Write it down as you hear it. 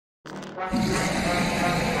Looking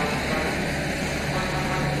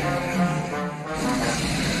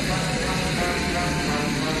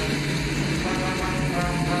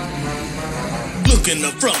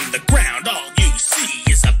up from the ground, all you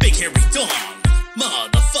see is a big hairy dong.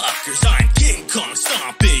 Motherfuckers, I'm King Kong,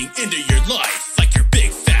 stomping into your life like your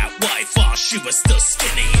big fat wife while she was still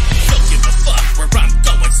skinny. Don't give a fuck where I'm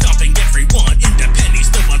going, stomping everyone into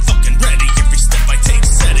pennies. No one fucking ready. Every step I take,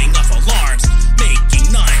 setting off alarms,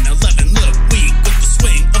 making 9/11 look weak with the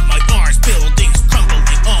swing of my arms. Buildings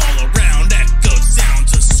crumbling all around, echoed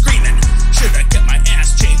sounds of screaming. Should I get my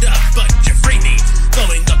ass chained up, but you free me.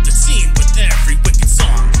 Blowing up the scene with every wicked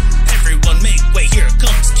song. Everyone make way, here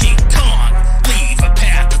comes King Kong. Leave a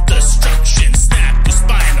path of destruction, snap your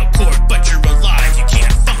spinal cord, but you're alive, you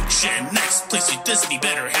can't function. Next place you Disney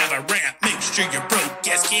better have a ramp. Make sure you're broke,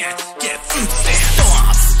 guess can't get food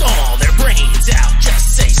stamps. Stomp all their brains out,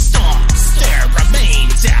 just say stomp. Their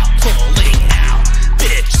remains out, pulling out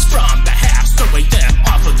bitches from the house, throwing them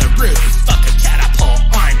off of the roof. Fuck a catapult,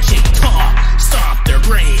 I'm King Kong. Stomp their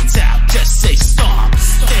brains out, just say stomp.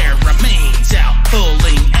 Their remains out,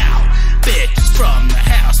 pulling out bitches from the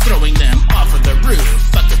house, throwing them off of the roof.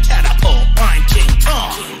 Fuck a catapult, I'm King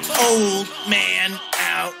Kong. Old man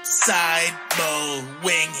outside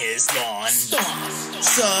mowing his lawn,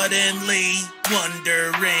 suddenly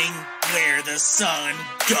wondering where the sun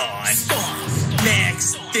gone.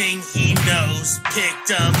 Next thing he knows, picked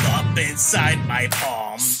him up inside my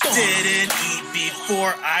palm. Didn't eat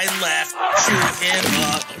before I left, chewed him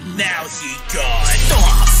up, now he gone.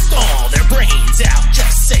 Stomp all their brains out,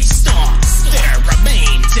 just say stomp. Their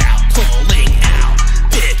remains out, pulling out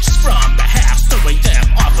bitches from the house, throwing them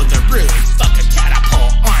off of the roof. Fuck a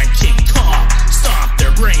catapult, I'm King Kong. Stomp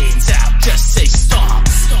their brains out, just say stomp.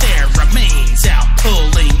 Their remains out,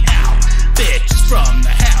 pulling out bitches from the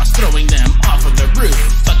house, throwing them off of the roof.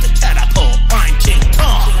 Fuck a catapult, I'm King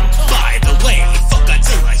Kong. By the way, fuck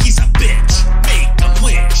Godzilla, he's a bitch. Make him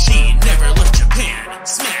wish he never left Japan.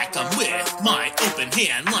 Smack him with my open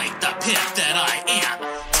hand like the pimp that I am.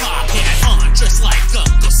 Top hat on, just like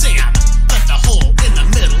a